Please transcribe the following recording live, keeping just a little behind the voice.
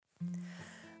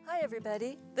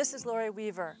everybody. This is Lori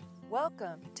Weaver.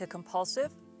 Welcome to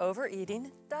Compulsive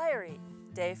Overeating Diary,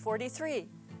 Day 43.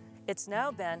 It's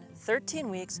now been 13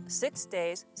 weeks, 6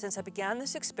 days since I began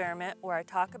this experiment where I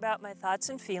talk about my thoughts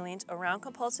and feelings around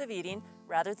compulsive eating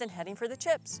rather than heading for the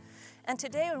chips. And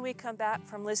today when we come back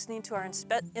from listening to our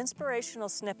inspirational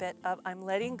snippet of I'm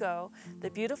Letting Go,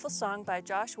 the beautiful song by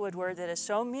Josh Woodward that is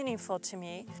so meaningful to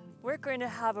me, we're going to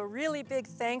have a really big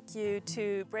thank you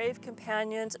to Brave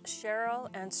Companions Cheryl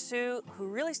and Sue, who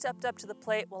really stepped up to the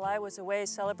plate while I was away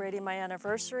celebrating my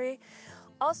anniversary.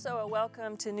 Also a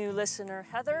welcome to new listener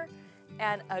Heather,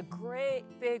 and a great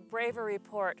big bravery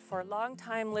report for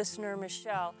longtime listener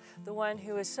Michelle, the one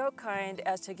who is so kind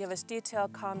as to give us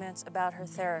detailed comments about her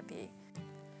therapy.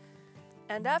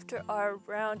 And after our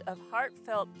round of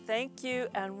heartfelt thank you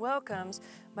and welcomes,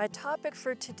 my topic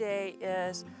for today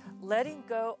is letting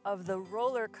go of the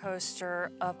roller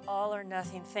coaster of all or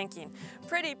nothing thinking.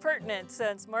 Pretty pertinent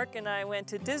since Mark and I went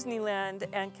to Disneyland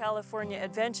and California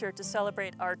Adventure to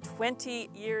celebrate our 20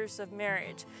 years of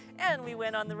marriage. And we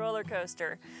went on the roller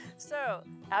coaster. So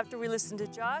after we listen to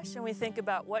Josh and we think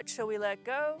about what shall we let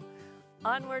go,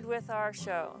 onward with our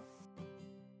show.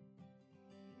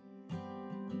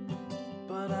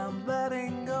 But I'm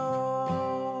letting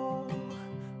go,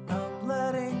 I'm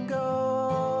letting go.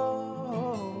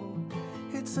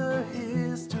 It's a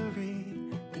history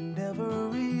that never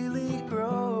really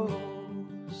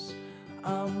grows.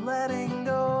 I'm letting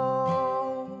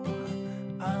go,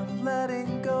 I'm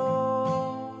letting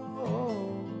go.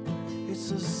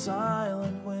 It's a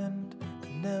silent wind that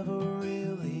never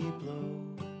really blows.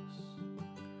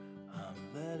 I'm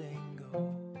letting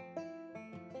go.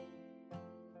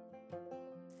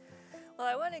 Well,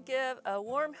 I want to give a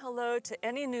warm hello to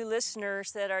any new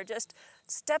listeners that are just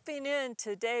stepping in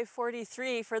to day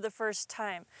 43 for the first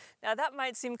time. Now, that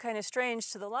might seem kind of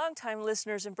strange to the longtime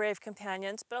listeners and Brave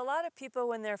Companions, but a lot of people,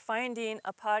 when they're finding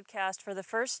a podcast for the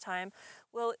first time,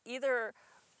 will either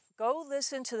go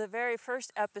listen to the very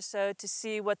first episode to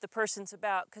see what the person's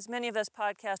about, because many of us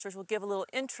podcasters will give a little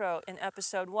intro in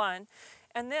episode 1,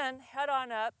 and then head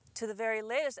on up to the very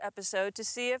latest episode to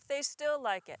see if they still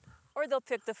like it. Or they'll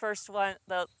pick the first one,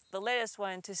 the latest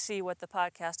one, to see what the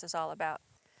podcast is all about.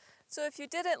 So if you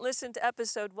didn't listen to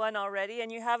episode 1 already and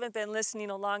you haven't been listening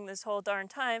along this whole darn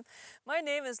time, my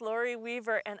name is Lori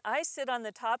Weaver and I sit on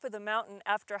the top of the mountain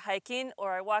after hiking,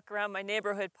 or I walk around my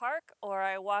neighborhood park, or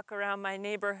I walk around my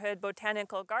neighborhood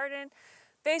botanical garden.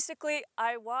 Basically,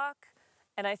 I walk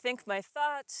and I think my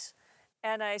thoughts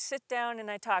and I sit down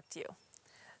and I talk to you.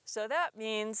 So that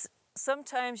means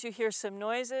sometimes you hear some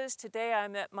noises. Today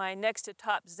I'm at my next to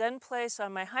top Zen place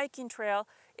on my hiking trail.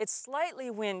 It's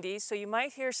slightly windy, so you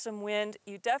might hear some wind.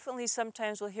 You definitely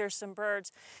sometimes will hear some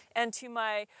birds. And to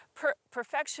my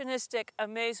perfectionistic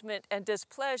amazement and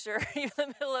displeasure, in the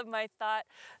middle of my thought,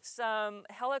 some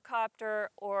helicopter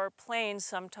or plane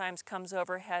sometimes comes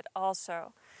overhead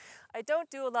also. I don't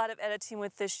do a lot of editing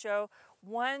with this show.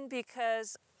 One,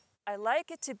 because I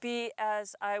like it to be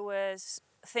as I was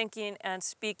thinking and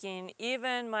speaking,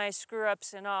 even my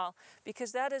screw-ups and all,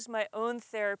 because that is my own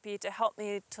therapy to help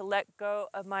me to let go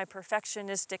of my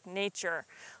perfectionistic nature.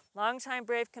 Longtime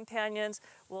Brave Companions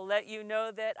will let you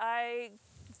know that I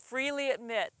freely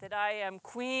admit that I am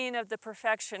queen of the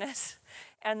perfectionist,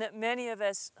 and that many of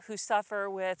us who suffer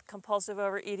with compulsive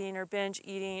overeating or binge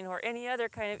eating or any other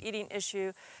kind of eating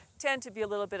issue tend to be a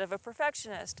little bit of a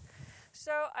perfectionist.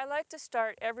 So I like to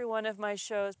start every one of my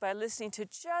shows by listening to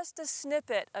just a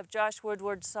snippet of Josh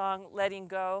Woodward's song, Letting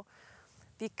Go,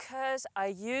 because I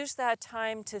use that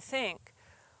time to think,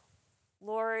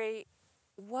 Lori,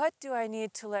 what do I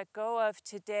need to let go of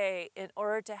today in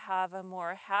order to have a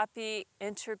more happy,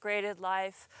 integrated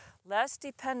life, less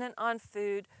dependent on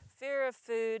food, fear of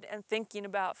food, and thinking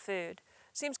about food?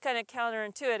 Seems kind of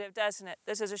counterintuitive, doesn't it?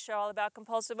 This is a show all about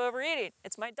compulsive overeating.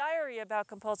 It's my diary about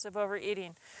compulsive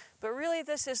overeating. But really,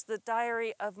 this is the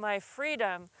diary of my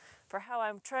freedom for how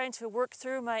I'm trying to work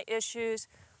through my issues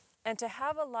and to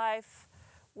have a life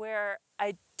where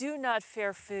I do not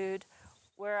fear food,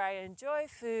 where I enjoy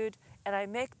food, and I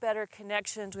make better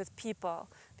connections with people,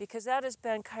 because that has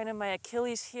been kind of my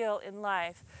Achilles heel in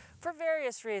life for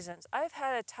various reasons. I've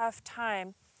had a tough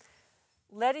time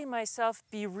letting myself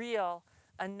be real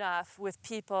enough with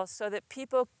people so that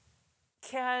people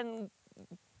can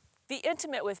be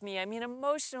intimate with me. I mean,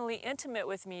 emotionally intimate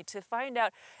with me, to find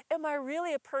out, am I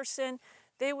really a person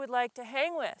they would like to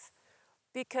hang with?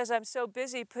 Because I'm so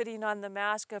busy putting on the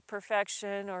mask of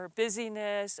perfection or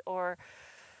busyness or,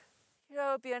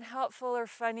 being helpful or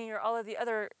funny or all of the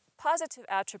other positive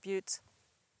attributes.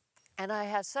 And I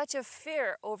have such a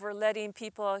fear over letting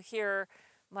people hear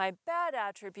my bad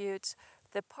attributes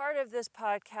The part of this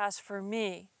podcast for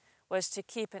me was to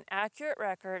keep an accurate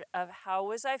record of how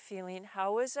was I feeling,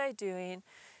 how was I doing,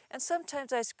 and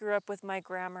sometimes I screw up with my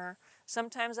grammar.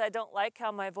 Sometimes I don't like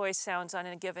how my voice sounds on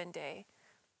a given day.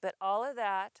 But all of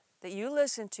that you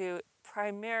listen to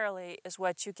primarily is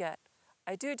what you get.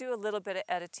 I do a little bit of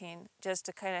editing just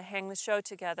to kind of hang the show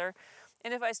together.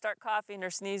 And if I start coughing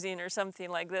or sneezing or something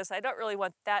like this, I don't really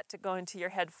want that to go into your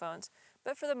headphones.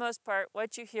 But for the most part,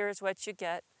 what you hear is what you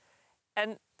get.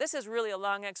 And this is really a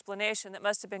long explanation that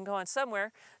must have been going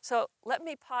somewhere. So let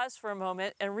me pause for a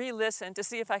moment and re-listen to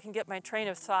see if I can get my train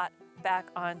of thought back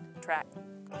on track.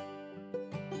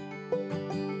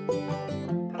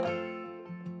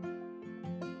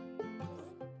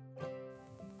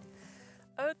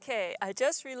 Okay, I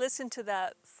just re-listened to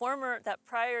that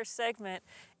prior segment,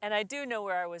 and I do know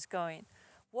where I was going.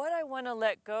 What I want to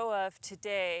let go of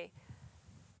today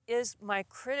is my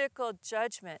critical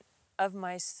judgment of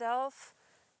myself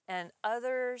and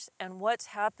others and what's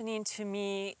happening to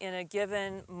me in a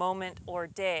given moment or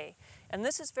day. And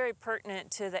this is very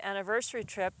pertinent to the anniversary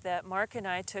trip that Mark and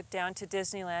I took down to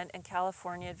Disneyland and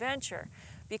California Adventure,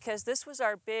 because this was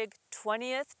our big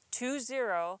 20th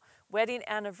 20 wedding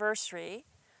anniversary.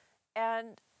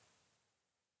 And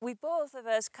we both of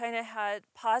us kind of had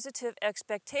positive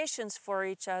expectations for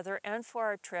each other and for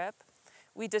our trip.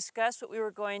 We discussed what we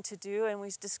were going to do, and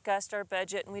we discussed our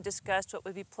budget, and we discussed what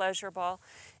would be pleasurable.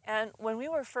 And when we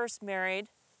were first married,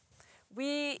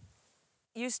 we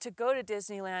used to go to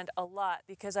Disneyland a lot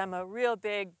because I'm a real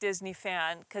big Disney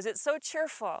fan, because it's so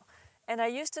cheerful. And I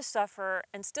used to suffer,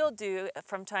 and still do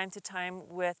from time to time,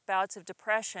 with bouts of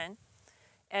depression.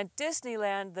 And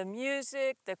Disneyland, the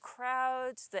music, the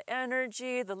crowds, the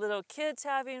energy, the little kids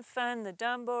having fun, the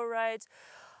Dumbo rides,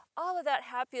 all of that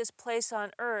happiest place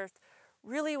on earth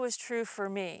really was true for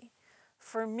me.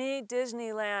 For me,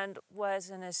 Disneyland was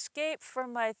an escape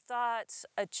from my thoughts,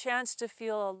 a chance to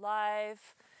feel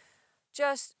alive.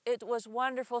 It was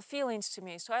wonderful feelings to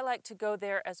me. So I like to go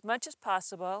there as much as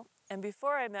possible. And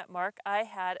before I met Mark, I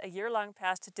had a year-long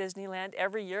pass to Disneyland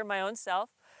every year, my own self,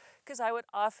 because I would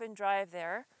often drive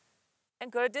there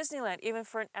and go to Disneyland, even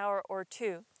for an hour or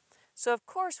two. So of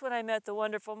course, when I met the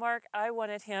wonderful Mark, I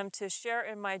wanted him to share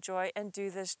in my joy and do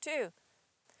this too.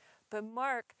 But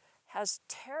Mark has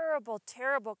terrible,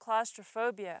 terrible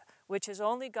claustrophobia, which has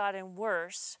only gotten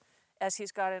worse as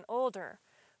he's gotten older.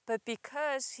 But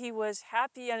because he was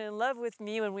happy and in love with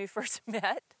me when we first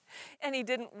met, and he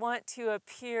didn't want to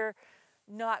appear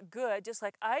not good, just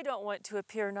like I don't want to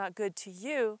appear not good to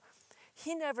you,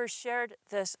 he never shared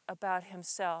this about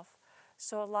himself.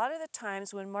 So a lot of the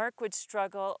times when Mark would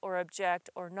struggle or object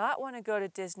or not want to go to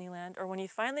Disneyland, or when he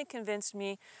finally convinced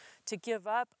me to give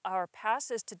up our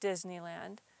passes to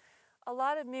Disneyland, a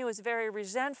lot of me was very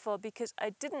resentful because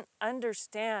I didn't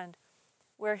understand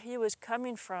where he was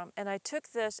coming from. And I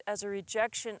took this as a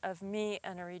rejection of me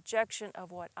and a rejection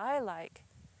of what I like.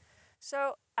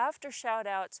 So after shout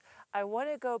outs, I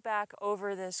want to go back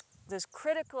over this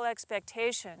critical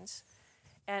expectations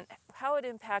and how it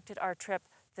impacted our trip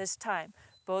this time,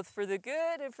 both for the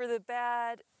good and for the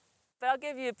bad. But I'll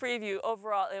give you a preview.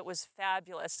 Overall, it was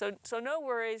fabulous. So no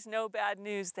worries, no bad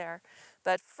news there.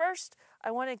 But first,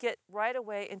 I want to get right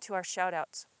away into our shout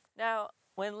outs. Now,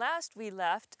 when last we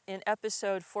left in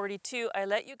episode 42, I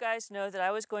let you guys know that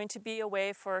I was going to be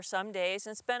away for some days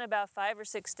and spent about 5 or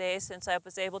 6 days since I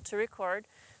was able to record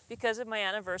because of my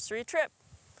anniversary trip.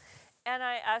 And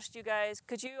I asked you guys,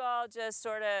 could you all just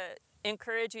sort of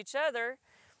encourage each other?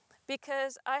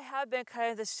 Because I have been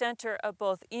kind of the center of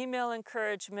both email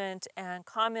encouragement and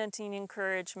commenting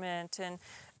encouragement, and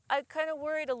I kind of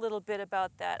worried a little bit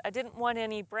about that. I didn't want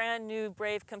any brand new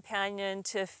brave companion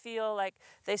to feel like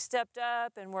they stepped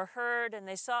up and were heard and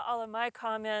they saw all of my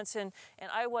comments and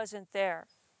I wasn't there.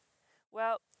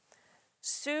 Well,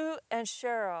 Sue and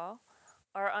Cheryl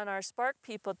are on our Spark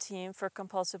People team for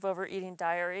Compulsive Overeating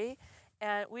Diary,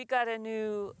 and we got a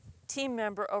new team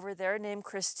member over there named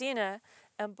Christina,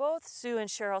 and both Sue and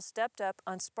Cheryl stepped up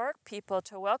on Spark People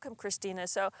to welcome Christina.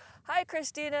 So, hi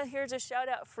Christina, here's a shout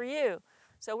out for you.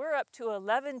 So we're up to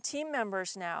 11 team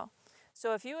members now.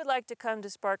 So if you would like to come to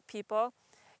Spark People,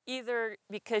 either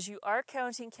because you are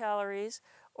counting calories,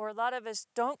 or a lot of us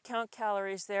don't count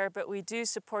calories there, but we do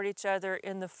support each other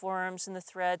in the forums and the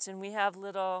threads, and we have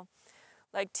little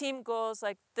like team goals,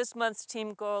 like this month's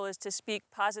team goal is to speak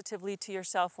positively to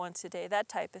yourself once a day, that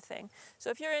type of thing. So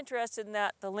if you're interested in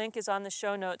that, the link is on the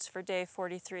show notes for day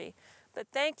 43. But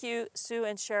thank you, Sue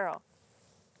and Cheryl.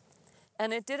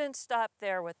 And it didn't stop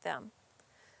there with them.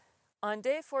 On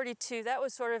day 42, that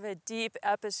was sort of a deep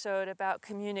episode about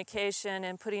communication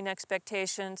and putting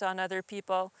expectations on other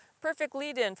people. Perfect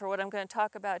lead-in for what I'm going to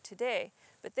talk about today.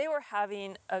 But they were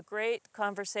having a great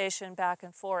conversation back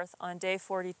and forth on day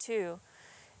 42.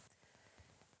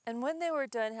 And when they were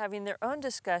done having their own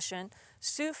discussion,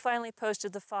 Sue finally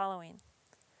posted the following.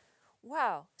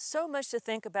 Wow, so much to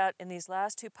think about in these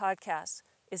last two podcasts.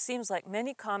 It seems like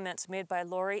many comments made by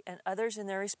Lori and others in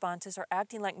their responses are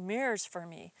acting like mirrors for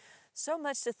me. So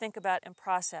much to think about and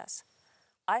process.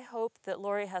 I hope that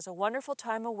Lori has a wonderful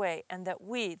time away and that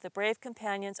we, the Brave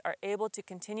Companions, are able to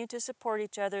continue to support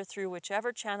each other through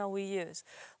whichever channel we use.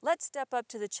 Let's step up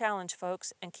to the challenge,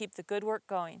 folks, and keep the good work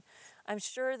going. I'm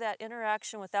sure that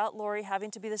interaction without Lori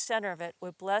having to be the center of it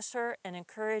would bless her and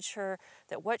encourage her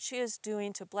that what she is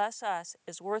doing to bless us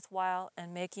is worthwhile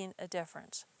and making a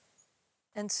difference.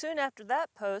 And soon after that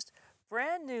post,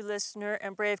 brand new listener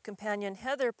and Brave Companion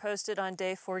Heather posted on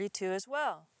day 42 as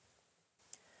well.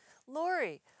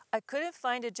 Lori, I couldn't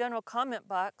find a general comment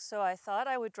box, so I thought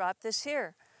I would drop this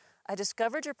here. I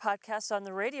discovered your podcast on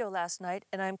the radio last night,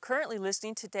 and I'm currently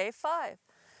listening to day 5.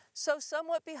 So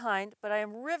somewhat behind, but I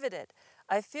am riveted.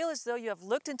 I feel as though you have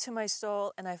looked into my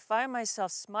soul, and I find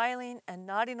myself smiling and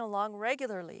nodding along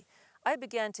regularly. I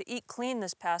began to eat clean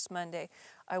this past Monday.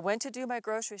 I went to do my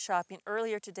grocery shopping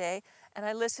earlier today, and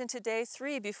I listened to day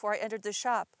 3 before I entered the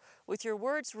shop. With your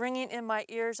words ringing in my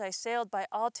ears, I sailed by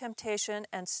all temptation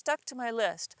and stuck to my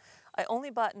list. I only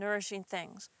bought nourishing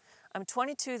things. I'm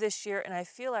 22 this year, and I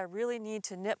feel I really need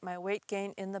to nip my weight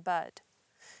gain in the bud.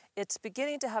 It's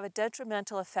beginning to have a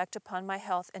detrimental effect upon my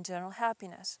health and general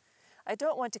happiness. I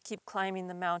don't want to keep climbing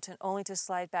the mountain only to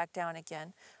slide back down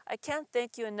again. I can't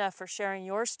thank you enough for sharing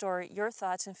your story, your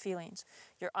thoughts, and feelings.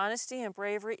 Your honesty and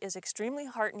bravery is extremely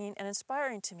heartening and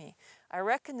inspiring to me. I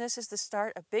reckon this is the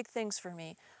start of big things for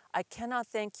me. I cannot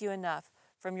thank you enough.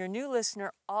 From your new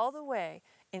listener all the way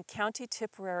in County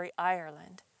Tipperary,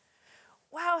 Ireland.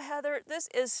 Wow, Heather, this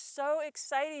is so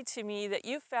exciting to me that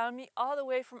you found me all the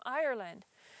way from Ireland.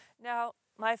 Now,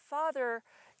 my father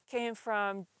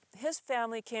his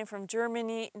family came from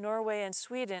Germany, Norway, and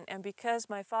Sweden, and because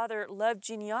my father loved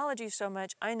genealogy so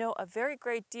much, I know a very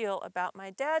great deal about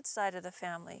my dad's side of the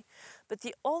family. But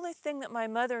the only thing that my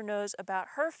mother knows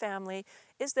about her family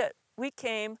is that we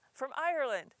came from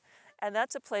Ireland, and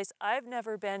that's a place I've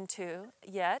never been to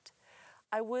yet.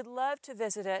 I would love to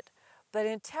visit it, but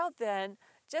until then,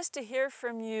 just to hear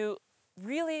from you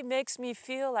really makes me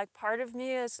feel like part of me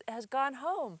has gone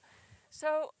home.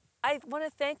 So I want to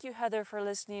thank you, Heather, for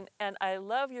listening, and I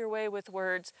love your way with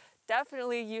words.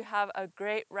 Definitely you have a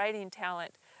great writing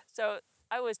talent. So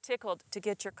I was tickled to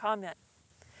get your comment.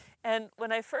 And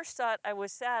when I first saw it, I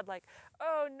was sad, like,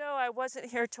 oh no, I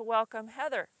wasn't here to welcome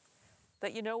Heather.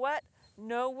 But you know what?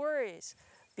 No worries,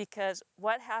 because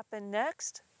what happened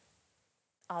next,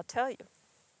 I'll tell you.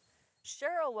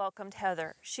 Cheryl welcomed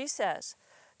Heather. She says,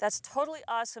 that's totally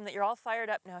awesome that you're all fired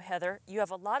up now, Heather. You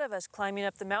have a lot of us climbing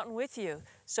up the mountain with you.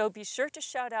 So be sure to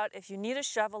shout out if you need a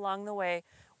shove along the way.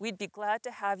 We'd be glad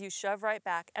to have you shove right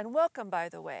back. And welcome, by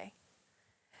the way.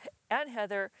 And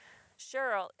Heather,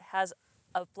 Cheryl has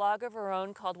a blog of her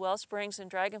own called Wellsprings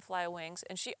and Dragonfly Wings,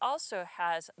 and she also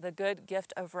has the good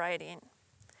gift of writing.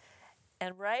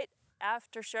 And right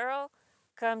after Cheryl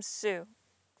comes Sue.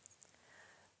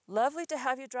 Lovely to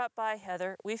have you drop by,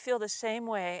 Heather. We feel the same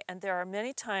way, and there are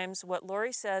many times what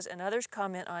Lori says and others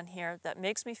comment on here that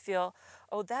makes me feel,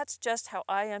 oh, that's just how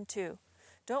I am too.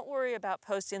 Don't worry about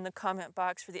posting the comment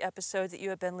box for the episode that you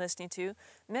have been listening to.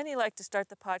 Many like to start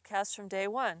the podcast from day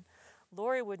one.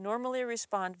 Lori would normally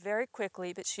respond very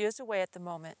quickly, but she is away at the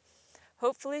moment.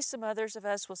 Hopefully some others of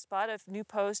us will spot a new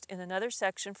post in another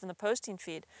section from the posting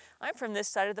feed. I'm from this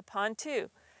side of the pond too.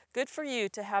 Good for you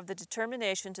to have the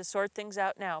determination to sort things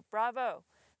out now. Bravo!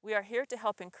 We are here to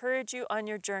help encourage you on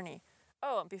your journey.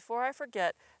 Oh, and before I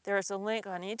forget, there is a link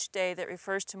on each day that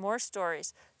refers to more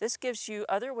stories. This gives you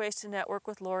other ways to network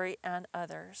with Lori and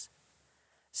others.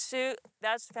 Sue,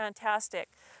 that's fantastic.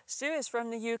 Sue is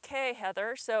from the UK,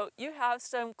 Heather, so you have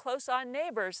some close-on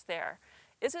neighbors there.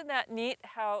 Isn't that neat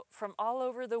how from all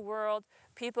over the world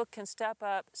people can step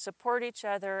up, support each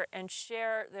other, and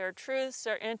share their truths,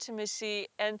 their intimacy,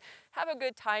 and have a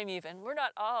good time even. We're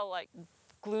not all like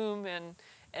gloom and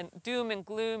doom and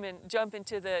gloom and jump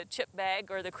into the chip bag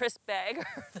or the crisp bag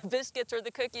or the biscuits or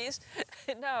the cookies.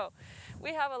 No,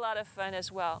 we have a lot of fun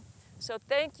as well. So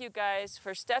thank you guys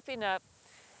for stepping up.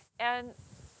 And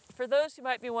for those who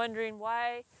might be wondering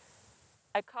why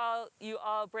I call you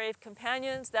all brave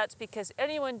companions, that's because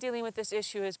anyone dealing with this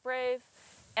issue is brave.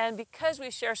 And because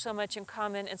we share so much in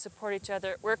common and support each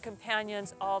other, we're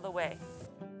companions all the way.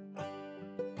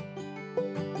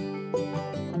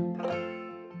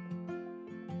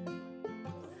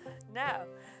 Now,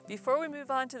 Before we move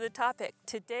on to the topic,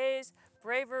 today's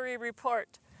bravery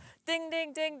report. Ding,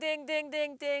 ding, ding, ding, ding,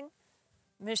 ding, ding.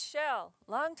 Michelle,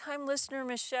 longtime listener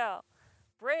Michelle,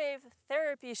 brave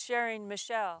therapy sharing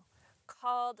Michelle,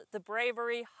 called the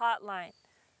Bravery Hotline.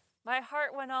 My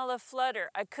heart went all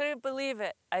aflutter. I couldn't believe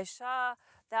it. I saw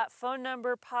that phone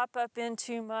number pop up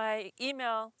into my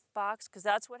email box, because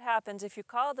that's what happens. If you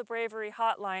call the Bravery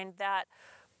Hotline, that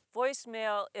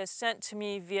voicemail is sent to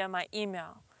me via my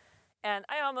email. And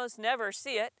I almost never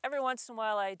see it. Every once in a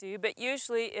while I do, but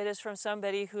usually it is from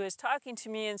somebody who is talking to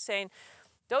me and saying,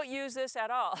 don't use this at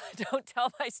all. Don't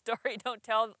tell my story. Don't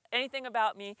tell anything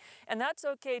about me. And that's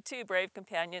okay too, brave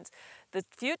companions. The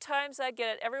few times I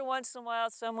get it, every once in a while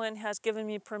someone has given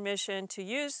me permission to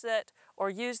use it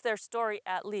or use their story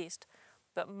at least.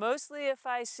 But mostly if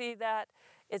I see that,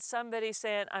 it's somebody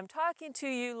saying, I'm talking to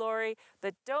you, Lori,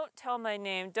 but don't tell my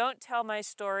name, don't tell my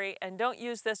story, and don't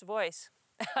use this voice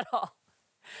at all.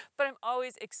 But I'm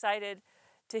always excited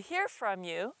to hear from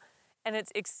you, and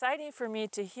it's exciting for me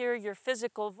to hear your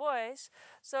physical voice.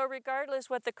 So regardless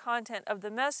what the content of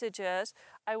the message is,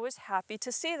 I was happy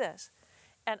to see this.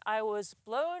 And I was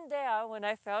blown down when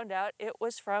I found out it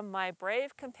was from my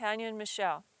brave companion,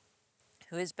 Michelle,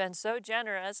 who has been so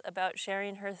generous about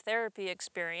sharing her therapy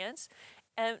experience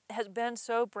and has been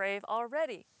so brave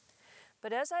already.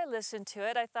 But as I listened to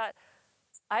it, I thought,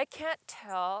 I can't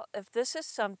tell if this is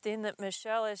something that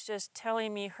Michelle is just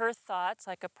telling me her thoughts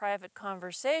like a private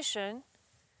conversation,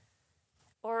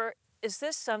 or is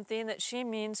this something that she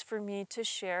means for me to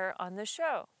share on the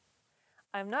show?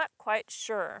 I'm not quite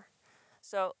sure.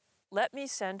 So let me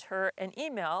send her an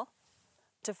email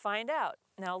to find out.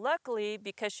 Now, luckily,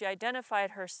 because she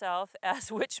identified herself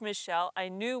as Witch Michelle, I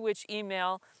knew which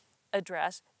email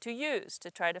address to use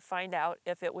to try to find out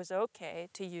if it was okay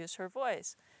to use her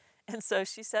voice. And so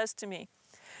she says to me,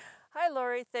 Hi,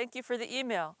 Lori, thank you for the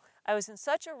email. I was in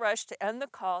such a rush to end the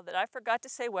call that I forgot to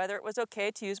say whether it was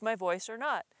okay to use my voice or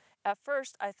not. At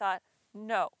first, I thought,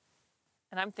 no.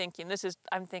 And I'm thinking,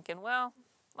 well,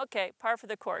 okay, par for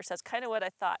the course. That's kind of what I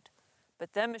thought.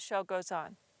 But then Michelle goes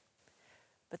on.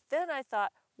 But then I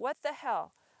thought, what the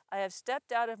hell? I have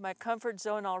stepped out of my comfort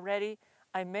zone already.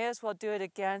 I may as well do it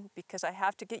again because I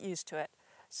have to get used to it.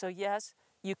 So yes,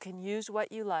 you can use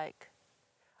what you like.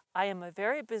 I am a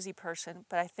very busy person,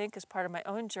 but I think as part of my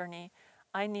own journey,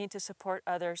 I need to support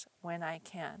others when I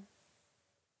can.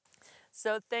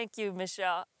 So thank you,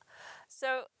 Michelle.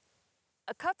 So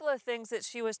a couple of things that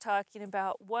she was talking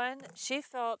about. One, she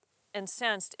felt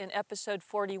incensed in episode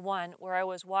 41, where I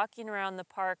was walking around the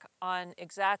park on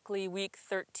exactly week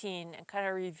 13 and kind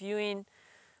of reviewing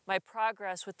my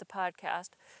progress with the podcast.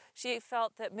 She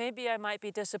felt that maybe I might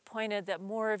be disappointed that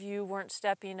more of you weren't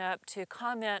stepping up to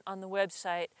comment on the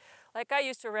website. Like I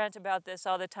used to rant about this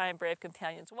all the time, brave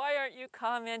companions. Why aren't you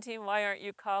commenting? Why aren't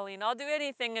you calling? I'll do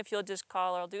anything if you'll just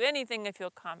call, or I'll do anything if you'll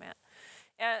comment.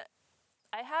 And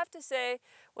I have to say,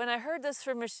 when I heard this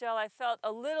from Michelle, I felt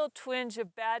a little twinge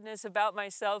of badness about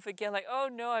myself again, like, oh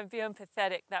no, I'm being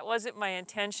pathetic. That wasn't my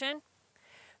intention.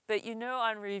 But you know,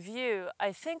 on review,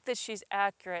 I think that she's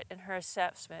accurate in her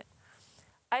assessment.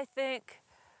 I think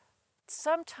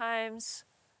sometimes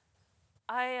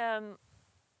I am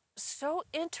so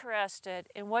interested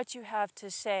in what you have to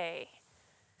say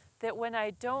that when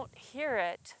I don't hear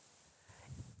it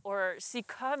or see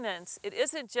comments, it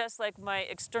isn't just like my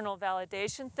external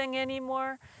validation thing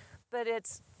anymore, but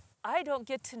it's, I don't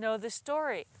get to know the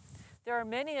story. There are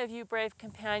many of you brave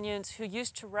companions who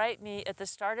used to write me at the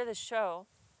start of the show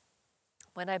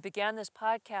when I began this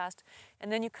podcast,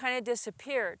 and then you kind of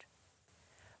disappeared.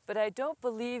 But I don't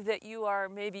believe that you are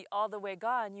maybe all the way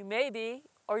gone. You may be,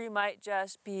 or you might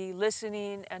just be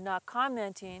listening and not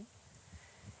commenting.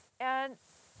 And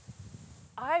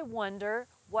I wonder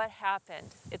what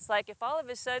happened. It's like if all of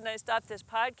a sudden I stopped this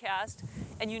podcast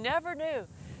and you never knew.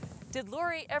 Did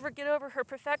Lori ever get over her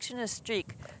perfectionist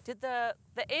streak? Did the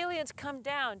aliens come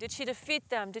down? Did she defeat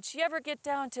them? Did she ever get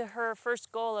down to her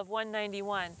first goal of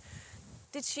 191?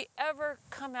 Did she ever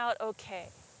come out okay?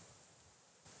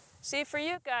 See, for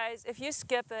you guys, if you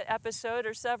skip an episode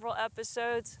or several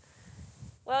episodes,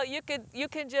 well, you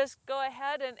can just go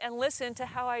ahead and listen to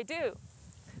how I do.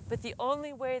 But the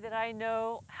only way that I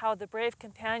know how the brave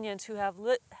companions who have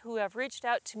reached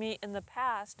out to me in the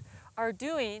past are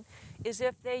doing is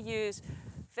if they use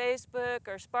Facebook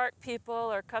or Spark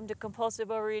People or come to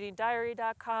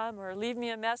compulsiveovereatingdiary.com or leave me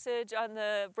a message on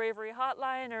the Bravery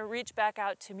Hotline or reach back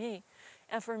out to me.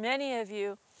 And for many of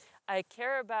you, I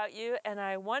care about you and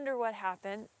I wonder what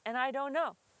happened and I don't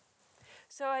know.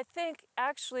 So I think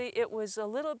actually it was a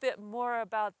little bit more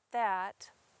about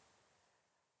that,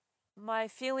 my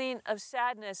feeling of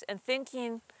sadness and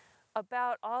thinking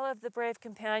about all of the brave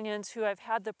companions who I've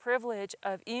had the privilege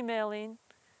of emailing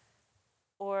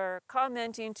or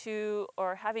commenting to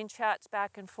or having chats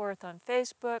back and forth on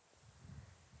Facebook.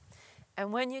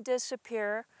 And when you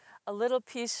disappear, a little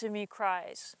piece of me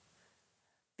cries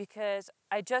because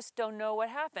I just don't know what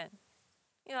happened.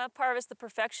 You know, part of it's the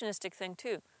perfectionistic thing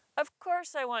too. Of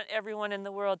course I want everyone in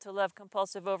the world to love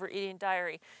Compulsive Overeating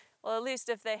Diary. Well, at least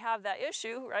if they have that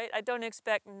issue, right? I don't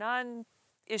expect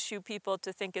non-issue people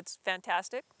to think it's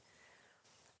fantastic.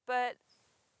 But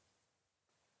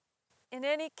in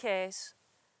any case,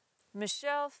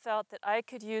 Michelle felt that I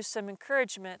could use some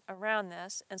encouragement around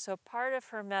this, and so part of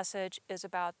her message is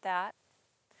about that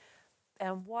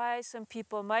and why some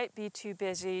people might be too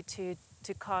busy to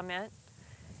comment.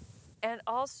 And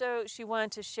also, she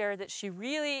wanted to share that she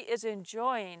really is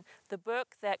enjoying the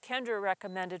book that Kendra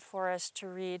recommended for us to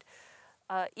read,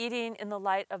 Eating in the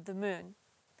Light of the Moon.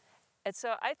 And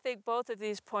so I think both of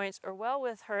these points are well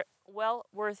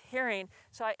worth hearing.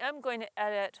 So I am going to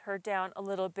edit her down a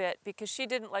little bit because she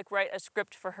didn't write a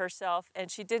script for herself and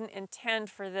she didn't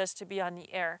intend for this to be on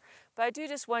the air. But I do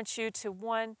just want you to,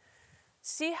 one,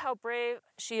 see how brave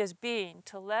she is being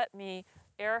to let me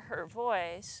air her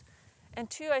voice. And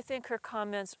two, I think her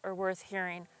comments are worth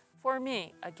hearing for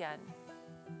me again.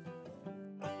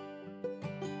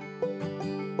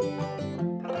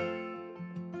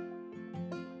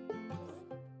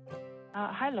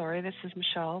 Hi, Lori. This is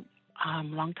Michelle,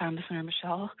 longtime listener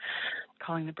Michelle,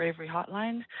 calling the Bravery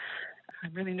Hotline.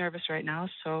 I'm really nervous right now,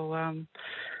 so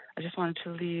I just wanted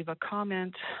to leave a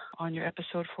comment on your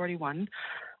episode 41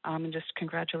 and just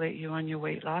congratulate you on your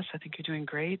weight loss. I think you're doing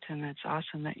great, and it's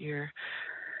awesome that you're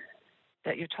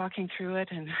talking through it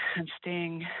and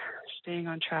staying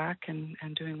on track and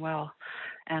doing well.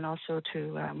 And also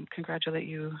to congratulate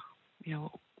you,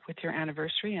 with your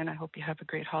anniversary, and I hope you have a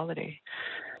great holiday.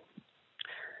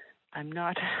 I'm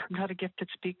not a gifted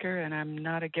speaker, and I'm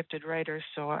not a gifted writer,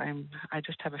 so I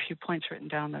just have a few points written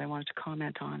down that I wanted to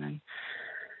comment on,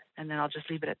 and then I'll just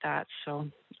leave it at that. So,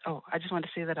 I just wanted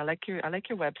to say that I like your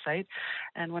website,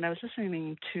 and when I was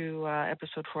listening to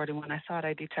episode 41, I thought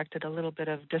I detected a little bit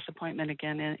of disappointment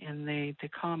again in the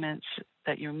comments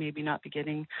that you maybe not be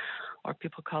getting, or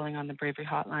people calling on the Bravery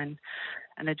Hotline,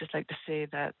 and I'd just like to say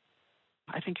that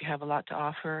I think you have a lot to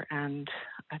offer, and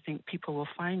I think people will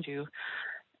find you.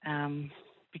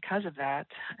 Because of that,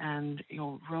 and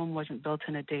Rome wasn't built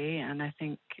in a day, and I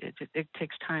think it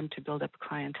takes time to build up a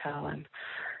clientele, and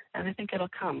I think it'll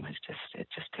come. It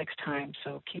just takes time.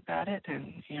 So keep at it,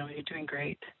 and you're doing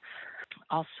great.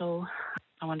 Also,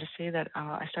 I wanted to say that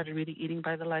I started reading Eating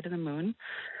by the Light of the Moon.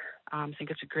 I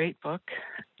think it's a great book.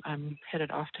 I'm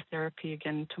headed off to therapy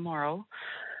again tomorrow,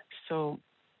 so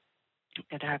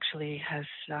it actually has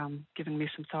given me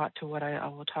some thought to what I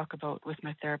will talk about with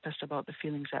my therapist about the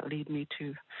feelings that lead me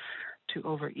to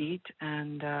overeat.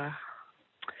 And I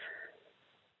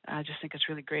just think it's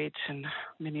really great. And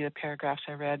many of the paragraphs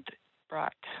I read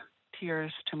brought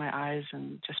tears to my eyes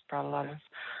and just brought a lot of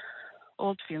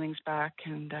old feelings back.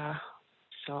 And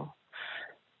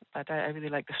but I really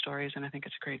like the stories, and I think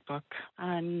it's a great book.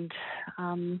 And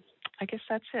I guess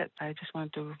that's it. I just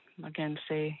wanted to, again,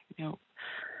 say, you're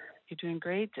doing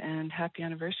great, and happy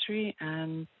anniversary,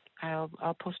 and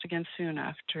I'll post again soon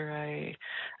after I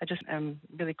just am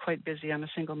really quite busy. I'm a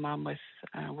single mom with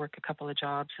work a couple of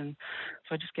jobs, and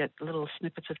so I just get little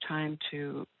snippets of time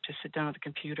to sit down at the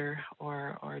computer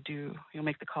or do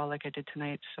make the call like I did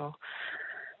tonight. So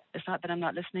it's not that I'm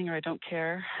not listening or I don't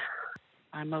care.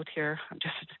 I'm out here.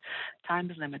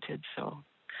 Time is limited. So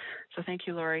thank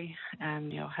you, Lori,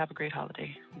 and have a great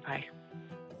holiday. Bye.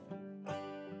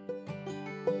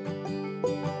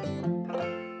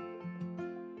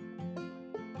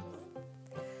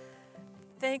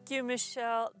 Thank you,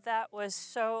 Michelle. That was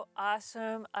so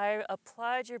awesome. I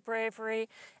applaud your bravery,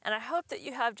 and I hope that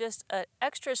you have just an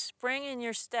extra spring in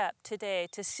your step today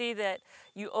to see that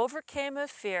you overcame a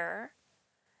fear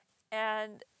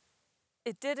and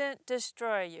it didn't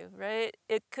destroy you, right?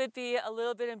 It could be a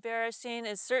little bit embarrassing.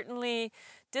 It's certainly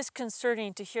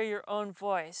disconcerting to hear your own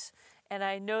voice, and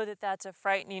I know that that's a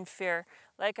frightening fear.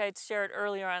 Like I shared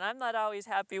earlier on, I'm not always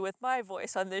happy with my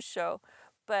voice on this show,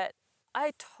 but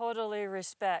I totally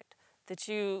respect that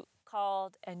you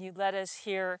called and you let us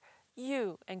hear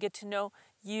you and get to know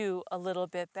you a little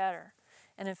bit better.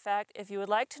 And in fact, if you would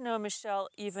like to know Michelle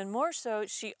even more so,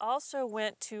 she also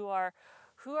went to our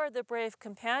Who Are the Brave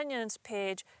Companions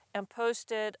page and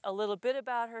posted a little bit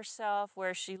about herself,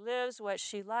 where she lives, what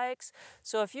she likes.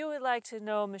 So if you would like to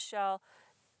know Michelle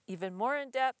even more in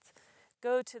depth,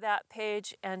 go to that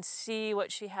page and see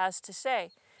what she has to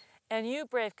say. And you,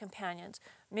 brave companions,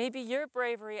 maybe your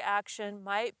bravery action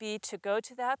might be to go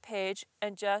to that page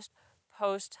and just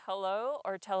post hello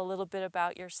or tell a little bit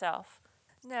about yourself.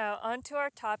 Now, on to our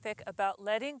topic about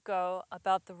letting go,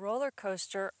 about the roller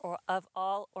coaster or of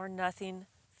all or nothing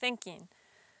thinking.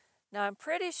 Now, I'm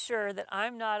pretty sure that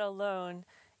I'm not alone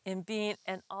in being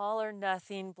an all or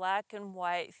nothing, black and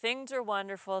white, things are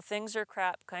wonderful, things are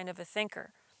crap kind of a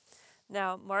thinker.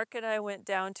 Now, Mark and I went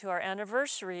down to our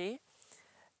anniversary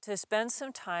to spend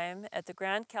some time at the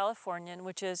Grand Californian,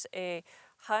 which is a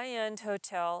high-end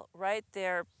hotel right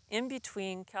there in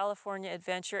between California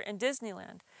Adventure and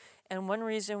Disneyland. And one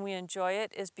reason we enjoy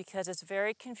it is because it's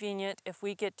very convenient if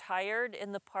we get tired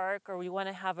in the park or we want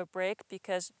to have a break,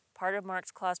 because part of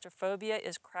Mark's claustrophobia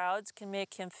is crowds can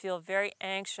make him feel very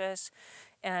anxious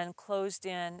and closed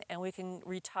in, and we can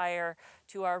retire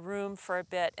to our room for a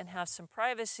bit and have some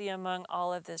privacy among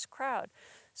all of this crowd.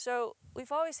 So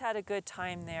we've always had a good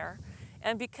time there.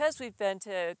 And because we've been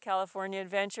to California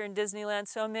Adventure and Disneyland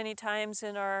so many times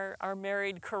in our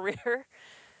married career,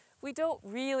 we don't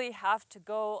really have to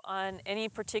go on any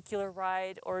particular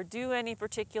ride or do any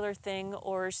particular thing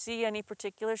or see any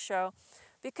particular show,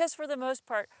 because for the most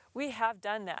part, we have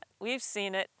done that. We've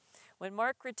seen it. When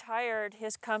Mark retired,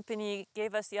 his company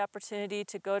gave us the opportunity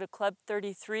to go to Club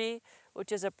 33,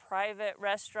 which is a private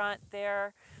restaurant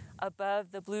there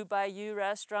above the Blue Bayou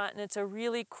restaurant, and it's a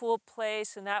really cool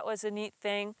place, and that was a neat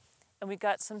thing. And we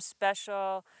got some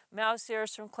special mouse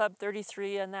ears from Club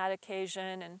 33 on that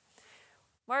occasion. And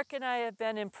Mark and I have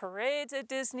been in parades at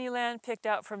Disneyland, picked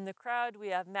out from the crowd. We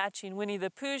have matching Winnie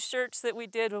the Pooh shirts that we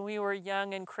did when we were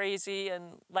young and crazy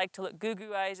and liked to look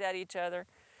goo-goo eyes at each other.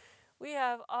 We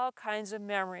have all kinds of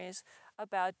memories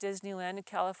about Disneyland and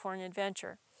California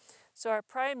Adventure. So our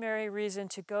primary reason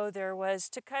to go there was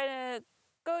to kind of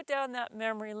go down that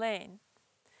memory lane.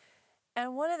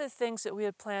 And one of the things that we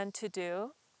had planned to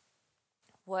do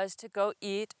was to go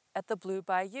eat at the Blue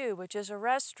Bayou, which is a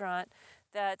restaurant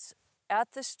that's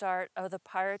at the start of the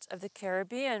Pirates of the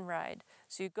Caribbean ride.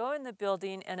 So you go in the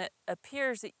building and it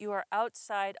appears that you are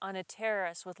outside on a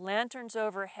terrace with lanterns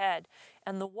overhead,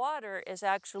 and the water is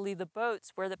actually the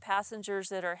boats where the passengers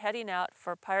that are heading out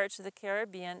for Pirates of the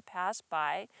Caribbean pass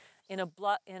by in a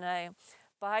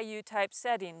bayou type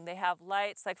setting. They have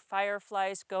lights like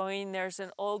fireflies going. There's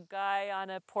an old guy on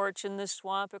a porch in the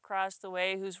swamp across the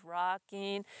way who's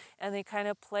rocking, and they kind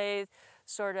of play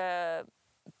sort of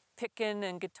pickin'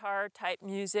 and guitar type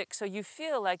music, so you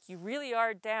feel like you really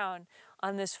are down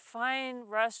on this fine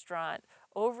restaurant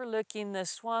overlooking the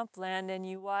swampland, and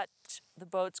you watch the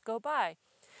boats go by.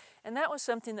 And that was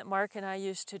something that Mark and I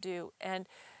used to do. And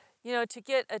you know, to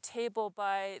get a table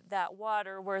by that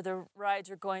water where the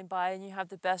rides are going by and you have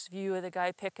the best view of the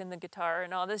guy picking the guitar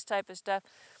and all this type of stuff,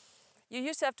 you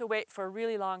used to have to wait for a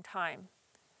really long time.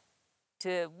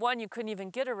 You couldn't even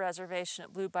get a reservation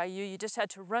at Blue Bayou. You just had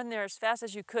to run there as fast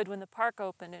as you could when the park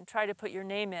opened and try to put your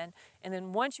name in. And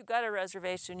then once you got a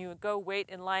reservation, you would go wait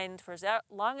in line for as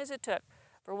long as it took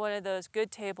for one of those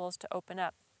good tables to open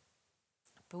up.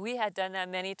 But we had done that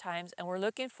many times, and we're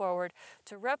looking forward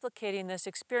to replicating this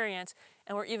experience.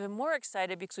 And we're even more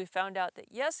excited because we found out that,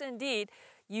 yes, indeed,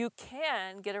 you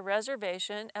can get a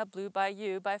reservation at Blue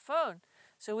Bayou by phone.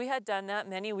 So we had done that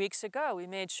many weeks ago. We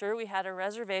made sure we had a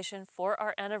reservation for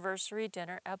our anniversary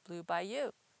dinner at Blue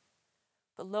Bayou.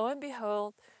 But lo and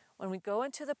behold, when we go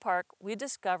into the park, we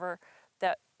discover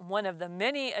that one of the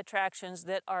many attractions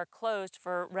that are closed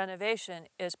for renovation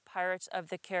is Pirates of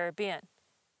the Caribbean.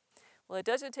 Well, it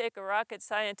doesn't take a rocket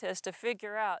scientist to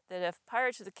figure out that if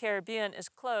Pirates of the Caribbean is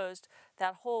closed,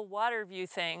 that whole water view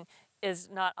thing is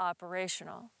not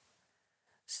operational.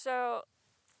 So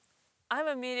I'm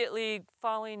immediately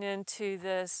falling into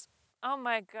this, oh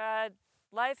my God,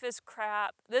 life is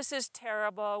crap. This is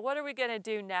terrible. What are we going to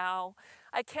do now?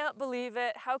 I can't believe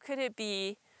it. How could it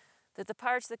be that the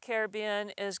Pirates of the Caribbean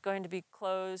is going to be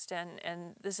closed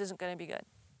and this isn't going to be good?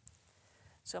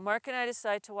 So Mark and I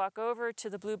decide to walk over to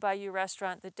the Blue Bayou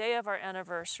restaurant the day of our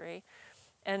anniversary,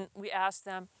 and we asked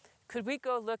them, could we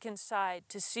go look inside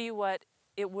to see what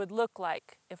it would look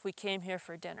like if we came here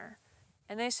for dinner?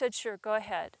 And they said, sure, go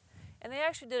ahead. And they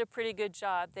actually did a pretty good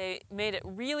job. They made it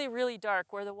really, really dark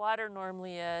where the water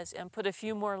normally is and put a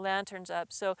few more lanterns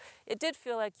up. So it did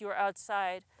feel like you were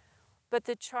outside, but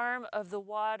the charm of the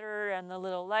water and the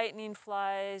little lightning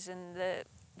flies and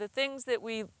the things that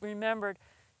we remembered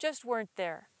just weren't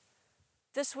there.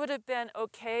 This would have been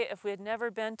okay if we had never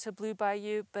been to Blue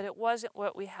Bayou, but it wasn't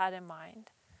what we had in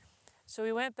mind. So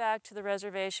we went back to the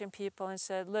reservation people and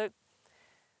said, look,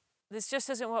 this just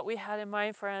isn't what we had in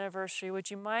mind for our anniversary. Would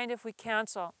you mind if we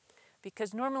cancel?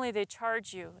 because normally they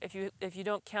charge you if you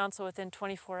don't cancel within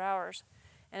 24 hours.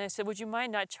 And I said, would you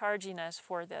mind not charging us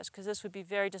for this? Because this would be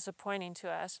very disappointing to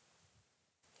us.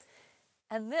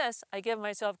 And this, I give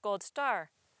myself gold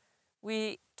star.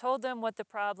 We told them what the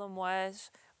problem was.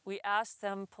 We asked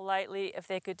them politely if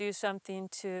they could do something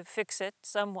to fix it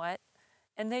somewhat,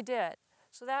 and they did.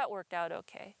 So that worked out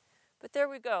okay. But there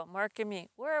we go, Mark and me.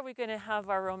 Where are we going to have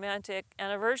our romantic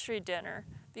anniversary dinner?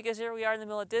 Because here we are in the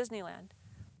middle of Disneyland.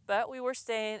 But we were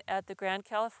staying at the Grand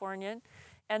Californian,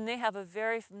 and they have a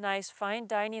very nice fine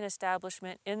dining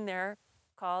establishment in there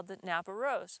called the Napa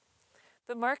Rose.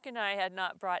 But Mark and I had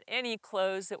not brought any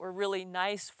clothes that were really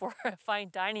nice for a fine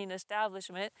dining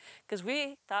establishment, because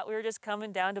we thought we were just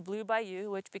coming down to Blue Bayou,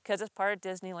 which, because it's part of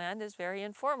Disneyland, is very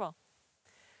informal.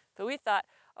 But we thought,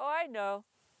 oh, I know.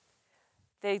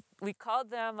 We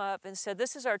called them up and said,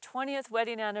 this is our 20th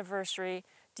wedding anniversary.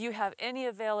 Do you have any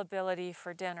availability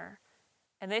for dinner?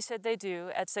 And they said they do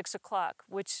at 6 o'clock,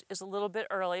 which is a little bit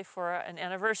early for an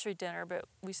anniversary dinner, but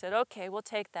we said, okay, we'll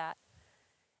take that.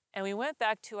 And we went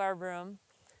back to our room,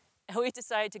 and we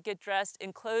decided to get dressed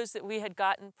in clothes that we had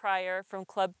gotten prior from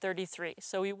Club 33.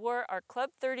 So we wore our Club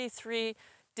 33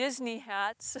 Disney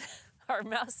hats, our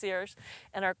mouse ears,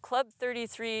 and our Club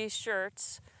 33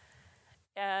 shirts,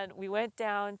 and we went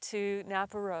down to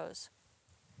Napa Rose.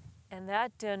 And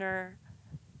that dinner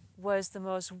was the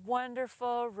most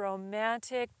wonderful,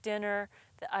 romantic dinner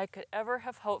that I could ever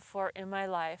have hoped for in my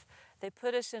life. They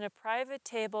put us in a private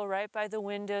table right by the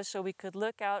window so we could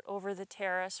look out over the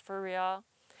terrace for real.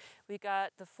 We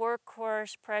got the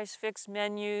 4-course price fixed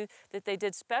menu that they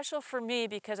did special for me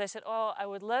because I said, oh, I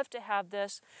would love to have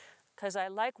this because I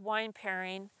like wine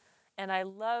pairing and I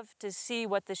love to see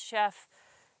what the chef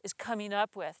is coming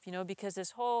up with, because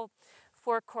this whole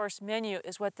 4-course menu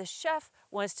is what the chef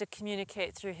wants to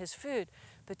communicate through his food.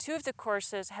 But 2 of the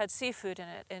courses had seafood in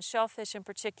it, and shellfish in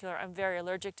particular I'm very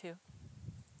allergic to.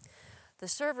 The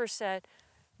server said,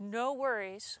 no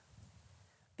worries,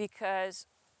 because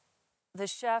the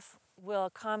chef will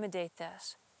accommodate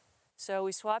this. So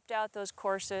we swapped out those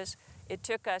courses. It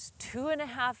took us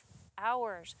 2.5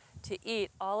 hours to eat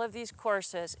all of these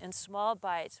courses in small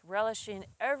bites, relishing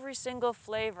every single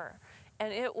flavor.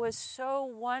 And it was so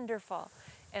wonderful.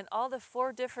 And all the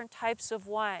 4 different types of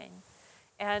wine.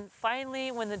 And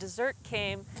finally, when the dessert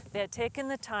came, they had taken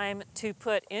the time to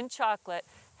put in chocolate,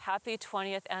 happy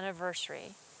 20th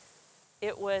anniversary.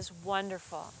 It was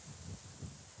wonderful.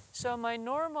 So my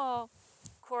normal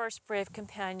course, Brave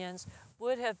Companions,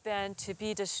 would have been to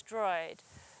be destroyed,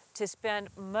 to spend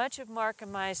much of Mark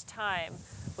and my time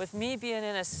with me being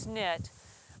in a snit,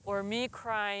 or me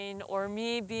crying, or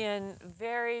me being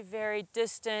very, very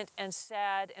distant and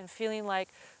sad and feeling like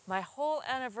my whole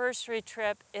anniversary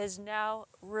trip is now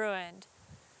ruined.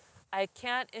 I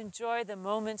can't enjoy the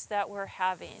moments that we're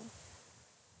having.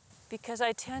 Because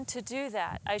I tend to do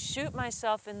that. I shoot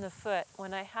myself in the foot.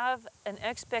 When I have an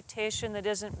expectation that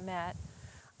isn't met,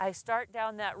 I start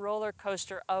down that roller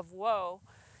coaster of woe,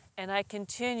 and I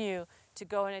continue to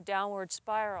go in a downward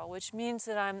spiral, which means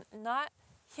that I'm not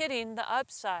hitting the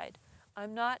upside.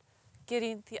 I'm not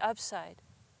getting the upside.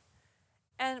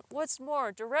 And what's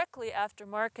more, directly after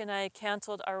Mark and I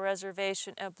canceled our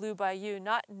reservation at Blue Bayou,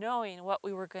 not knowing what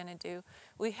we were going to do,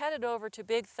 we headed over to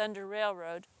Big Thunder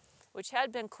Railroad, which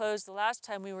had been closed the last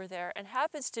time we were there and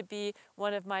happens to be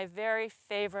one of my very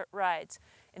favorite rides.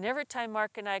 And every time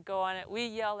Mark and I go on it, we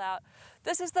yell out,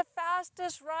 "This is the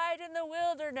fastest ride in the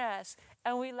wilderness!"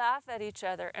 And we laugh at each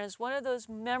other. And it's one of those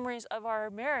memories of our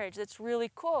marriage that's really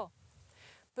cool.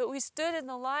 But we stood in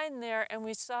the line there and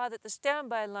we saw that the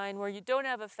standby line where you don't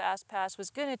have a fast pass was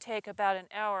going to take about an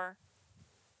hour.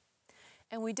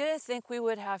 And we didn't think we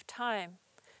would have time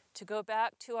to go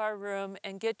back to our room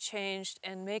and get changed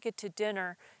and make it to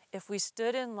dinner if we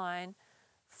stood in line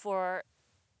for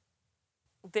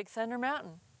Big Thunder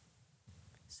Mountain.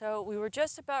 So we were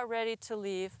just about ready to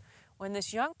leave when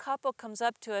this young couple comes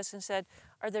up to us and said,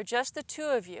 "Are there just the 2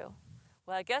 of you?"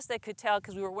 Well, I guess they could tell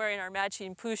because we were wearing our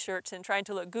matching Pooh shirts and trying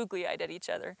to look googly-eyed at each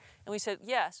other. And we said,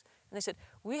 "Yes." And they said,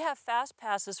 "We have fast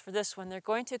passes for this one. They're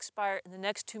going to expire in the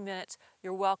next 2 minutes.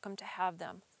 You're welcome to have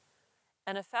them."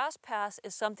 And a fast pass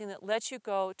is something that lets you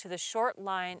go to the short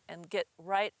line and get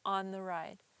right on the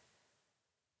ride.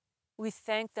 We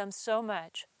thanked them so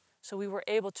much. So we were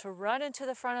able to run into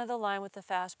the front of the line with the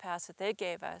fast pass that they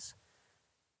gave us,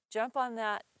 jump on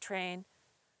that train,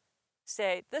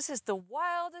 say, "This is the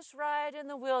wildest ride in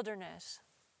the wilderness,"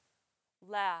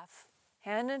 laugh,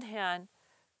 hand in hand,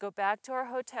 go back to our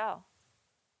hotel,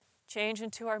 change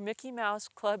into our Mickey Mouse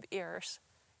Club ears,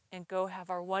 and go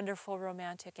have our wonderful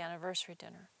romantic anniversary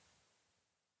dinner.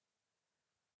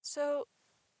 So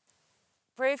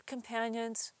brave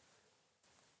companions,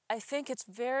 I think it's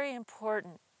very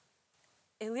important,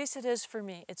 at least it is for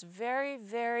me, it's very,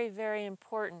 very, very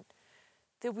important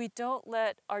that we don't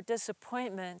let our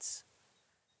disappointments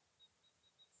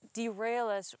derail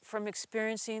us from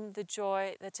experiencing the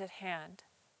joy that's at hand.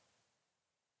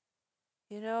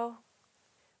 You know,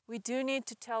 we do need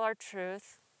to tell our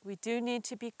truth. We do need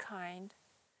to be kind.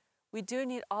 We do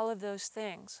need all of those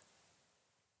things.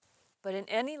 But in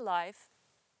any life,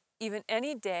 even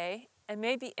any day, and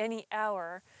maybe any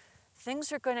hour,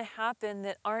 things are going to happen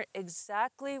that aren't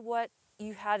exactly what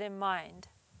you had in mind.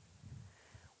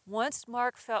 Once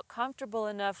Mark felt comfortable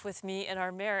enough with me in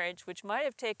our marriage, which might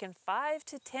have taken 5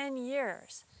 to 10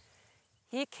 years,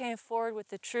 he came forward with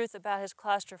the truth about his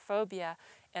claustrophobia,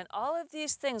 and all of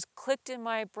these things clicked in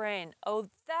my brain. Oh,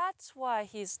 that's why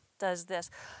he does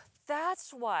this.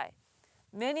 That's why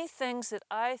many things that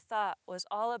I thought was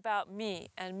all about me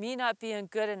and me not being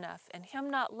good enough and him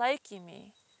not liking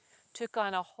me took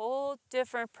on a whole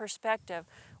different perspective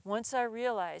once I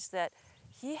realized that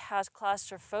he has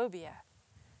claustrophobia.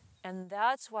 And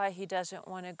that's why he doesn't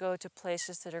want to go to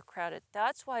places that are crowded.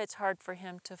 That's why it's hard for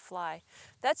him to fly.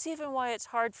 That's even why it's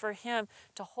hard for him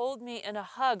to hold me in a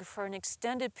hug for an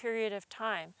extended period of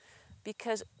time,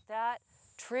 because that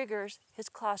triggers his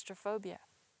claustrophobia.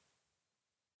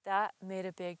 That made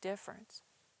a big difference.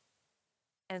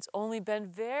 And it's only been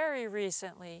very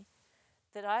recently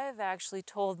that I have actually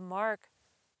told Mark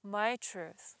my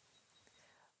truth.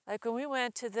 Like when we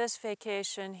went to this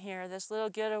vacation here, this little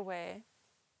getaway,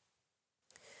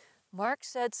 Mark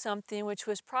said something which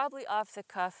was probably off the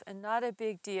cuff and not a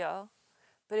big deal,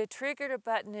 but it triggered a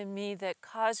button in me that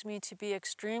caused me to be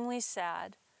extremely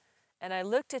sad. And I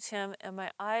looked at him and my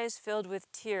eyes filled with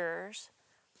tears,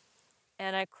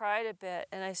 and I cried a bit,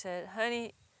 and I said,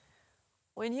 honey,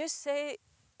 when you say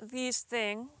these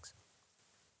things,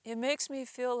 it makes me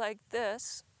feel like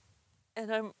this,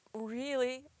 and I'm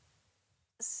really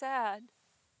sad.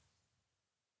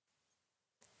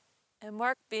 And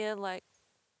Mark, being like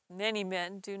many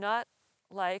men do not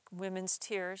like women's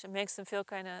tears, it makes them feel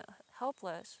kind of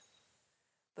helpless.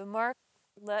 But Mark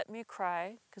let me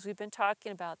cry because we've been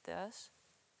talking about this.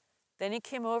 Then he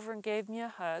came over and gave me a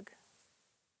hug.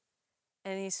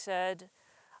 And he said,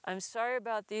 I'm sorry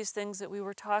about these things that we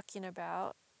were talking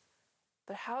about,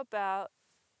 but how about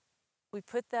we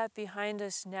put that behind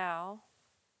us now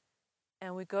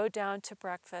and we go down to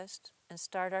breakfast and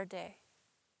start our day.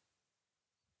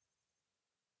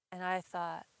 And I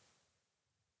thought,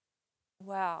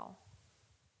 wow.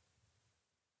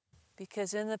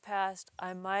 Because in the past,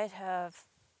 I might have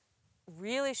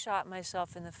really shot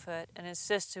myself in the foot and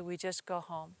insisted we just go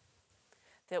home.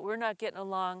 That we're not getting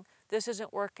along, this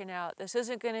isn't working out, this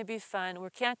isn't going to be fun, we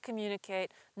can't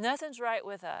communicate, nothing's right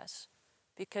with us,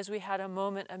 because we had a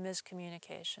moment of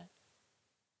miscommunication.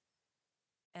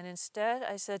 And instead,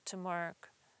 I said to Mark,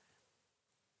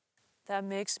 that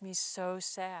makes me so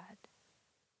sad.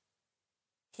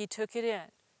 He took it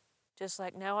in, just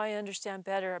like now I understand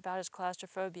better about his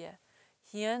claustrophobia.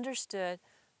 He understood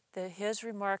that his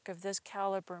remark of this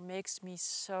caliber makes me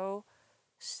so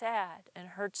sad and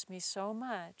hurts me so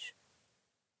much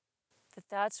that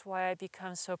that's why I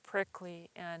become so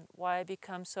prickly and why I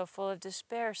become so full of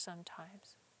despair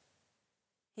sometimes.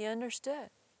 He understood.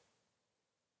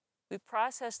 We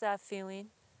processed that feeling,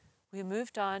 we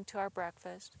moved on to our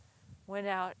breakfast, went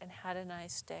out and had a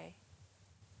nice day.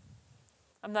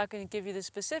 I'm not going to give you the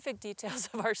specific details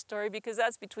of our story because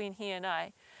that's between he and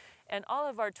I. And all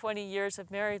of our 20 years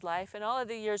of married life and all of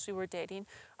the years we were dating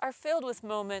are filled with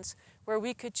moments where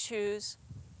we could choose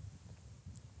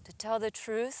to tell the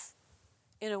truth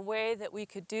in a way that we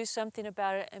could do something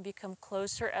about it and become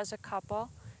closer as a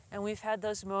couple. And we've had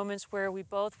those moments where we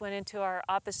both went into our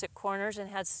opposite corners and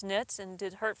had snits and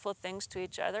did hurtful things to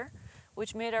each other,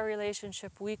 which made our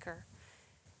relationship weaker.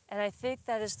 And I think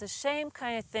that is the same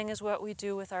kind of thing as what we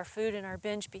do with our food and our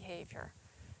binge behavior.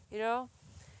 You know,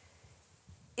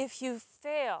 if you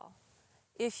fail,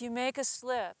 if you make a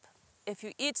slip, if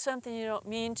you eat something you don't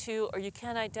mean to, or you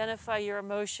can't identify your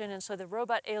emotion, and so the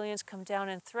robot aliens come down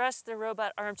and thrust their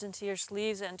robot arms into your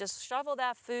sleeves and just shovel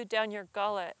that food down your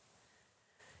gullet,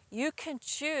 you can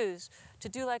choose to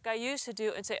do like I used to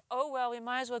do and say, oh, well, we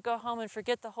might as well go home and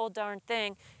forget the whole darn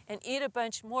thing and eat a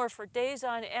bunch more for days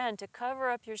on end to cover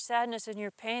up your sadness and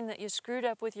your pain that you screwed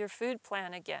up with your food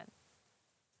plan again.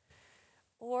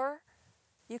 Or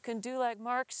you can do like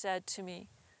Mark said to me,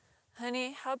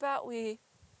 honey, how about we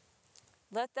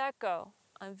let that go?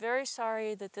 I'm very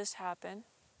sorry that this happened.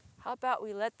 How about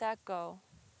we let that go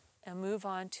and move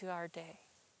on to our day?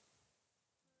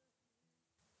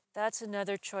 That's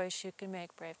another choice you can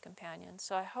make, brave companion.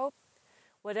 So I hope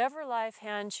whatever life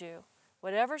hands you,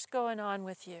 whatever's going on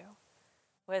with you,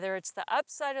 whether it's the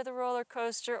upside of the roller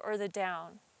coaster or the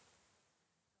down.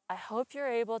 I hope you're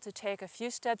able to take a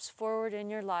few steps forward in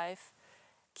your life.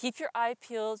 Keep your eye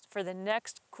peeled for the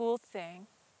next cool thing.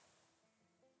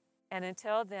 And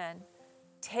until then,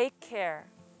 take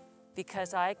care,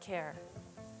 because I care.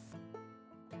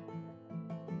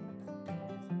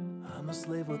 I'm a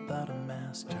slave without a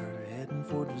master, heading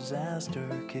for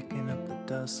disaster, kicking up the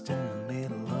dust in the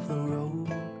middle of the road.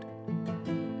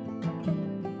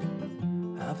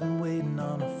 I've been waiting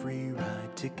on a free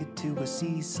ride, ticket to a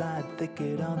seaside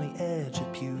thicket on the edge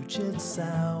of Puget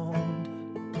Sound.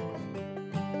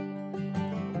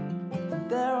 And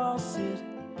there I'll sit,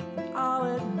 and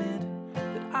I'll admit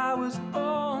that I was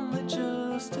only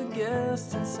just a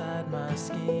guest inside my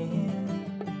skin.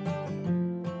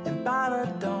 And by the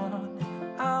dawn,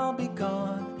 I'll be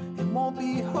gone and won't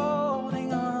be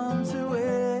holding on to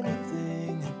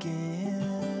anything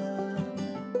again.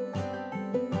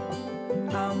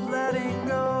 I'm letting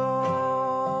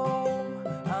go,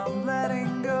 I'm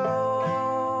letting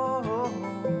go.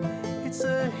 It's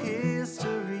a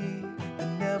history that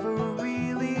never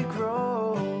really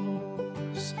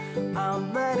grows.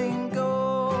 I'm letting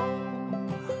go,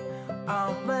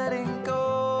 I'm letting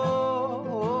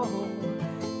go.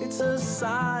 It's a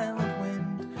silence